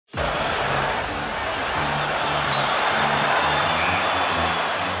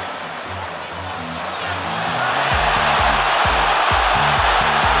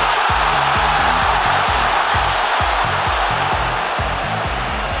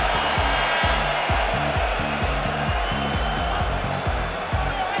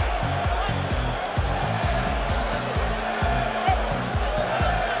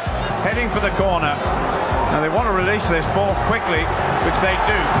for the corner. Now they want to release this ball quickly, which they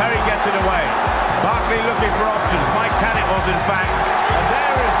do. Perry gets it away. Barkley looking for options. Mike Cannon was, in fact. And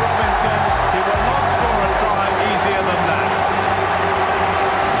there is Robinson. He will not score a try easier than that.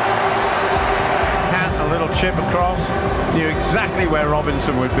 A little chip across. Knew exactly where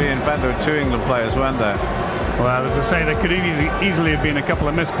Robinson would be. In fact, there were two England players, weren't there? Well, as I say, there could easily have been a couple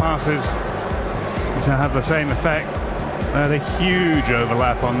of missed passes to have the same effect. The huge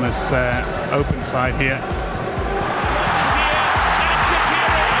overlap on this open side here.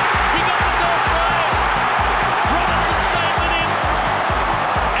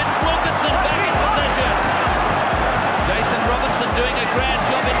 Jason Robinson doing a grand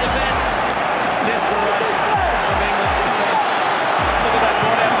job in defence. Desperation of England's defence. Look at that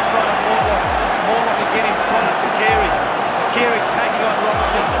one out in front of Morlock. Morlock again in front of Takiri. Takiri taking on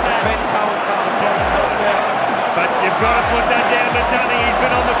Robinson. Ben Cohen comes across and helps out. But you've got to put that down to Dunning. He's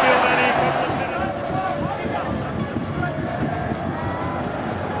been on the field only a couple of minutes.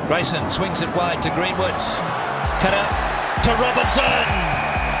 Grayson swings it wide to Greenwood. Cut out to Robinson.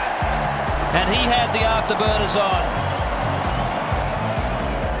 And he had the afterburners on.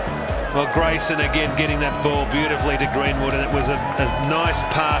 Well, Grayson again getting that ball beautifully to Greenwood, and it was a nice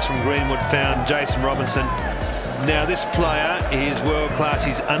pass from Greenwood, found Jason Robinson. Now this player is world class.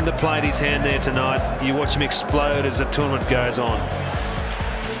 He's underplayed his hand there tonight. You watch him explode as the tournament goes on.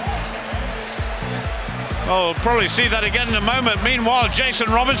 Oh, we'll probably see that again in a moment. Meanwhile,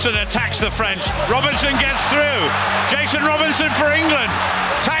 Jason Robinson attacks the French. Robinson gets through. Jason Robinson for England.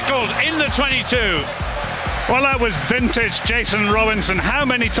 Tackled in the 22. Well, that was vintage Jason Robinson. How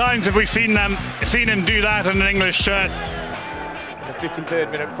many times have we seen him do that in an English shirt? In the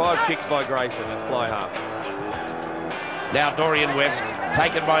 53rd minute, 5 kicks by Grayson at fly half. Now Dorian West,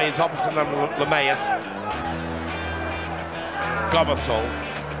 taken by his opposite Lemaeus. Gomersall.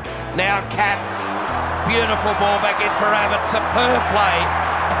 Now Cat. Beautiful ball back in for Abbott. Superb play.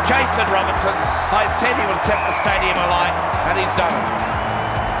 Jason Robinson. I said he would set the stadium alight, and he's done it.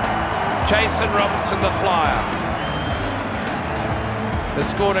 Jason Robinson, the flyer, has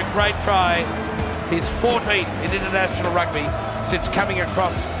scored a great try. His 14th in international rugby since coming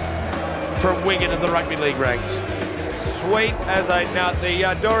across from Wigan in the Rugby League ranks. Sweet as a nut.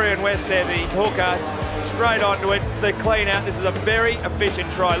 The Dorian West there, the hooker, straight onto it. The clean out. This is a very efficient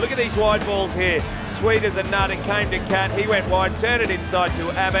try. Look at these wide balls here. Sweet as a nut and came to Cat. He went wide, turned it inside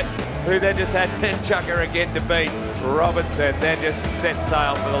to Abbott, who then just had Chucker again to beat. Robinson then just set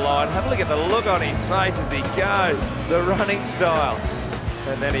sail for the line. Have a look at the look on his face as he goes. The running style.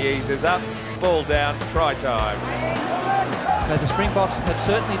 And then he eases up, ball down, try time. So the Springboks have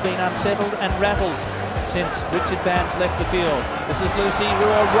certainly been unsettled and rattled since Richard Vance left the field. This is Lucy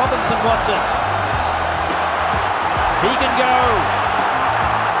Rua. Robinson wants it. He can go.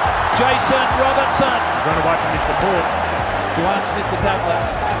 Jason Robinson. Run away from his support. Juwan Smith, the tackler.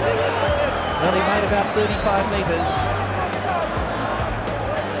 Well, he made about 35 metres.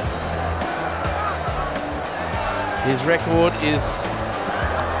 His record is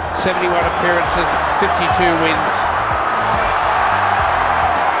 71 appearances, 52 wins.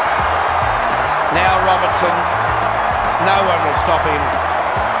 Now Robinson, no one will stop him.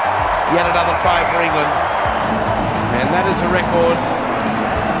 Yet another try for England. And that is a record.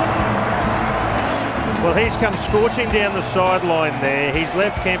 Well, he's come scorching down the sideline there. He's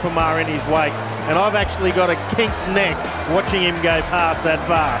left Kempemar in his wake. And I've actually got a kinked neck watching him go past that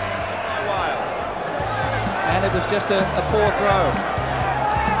fast. And it was just a poor throw.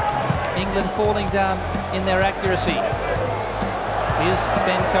 England falling down in their accuracy. Here's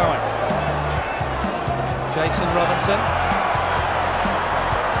Ben Cohen. Jason Robinson.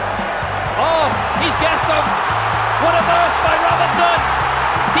 Oh, he's gassed off. What a burst by Robinson.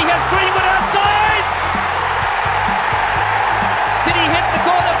 He has Greenwood outside. Did he hit the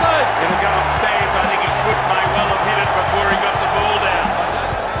corner post? It'll go upstairs. I think his foot may well have hit it before he got the ball down.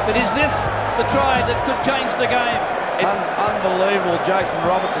 But is this the try that could change the game? It's unbelievable, Jason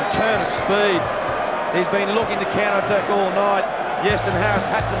Robinson, turn of speed. He's been looking to counter-attack all night. Yeston Harris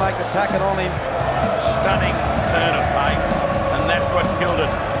had to make the tackle on him. Stunning turn of pace, and that's what killed it.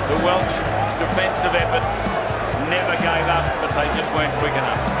 The Welsh defensive effort never gave up, but they just weren't quick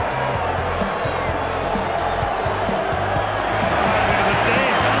enough.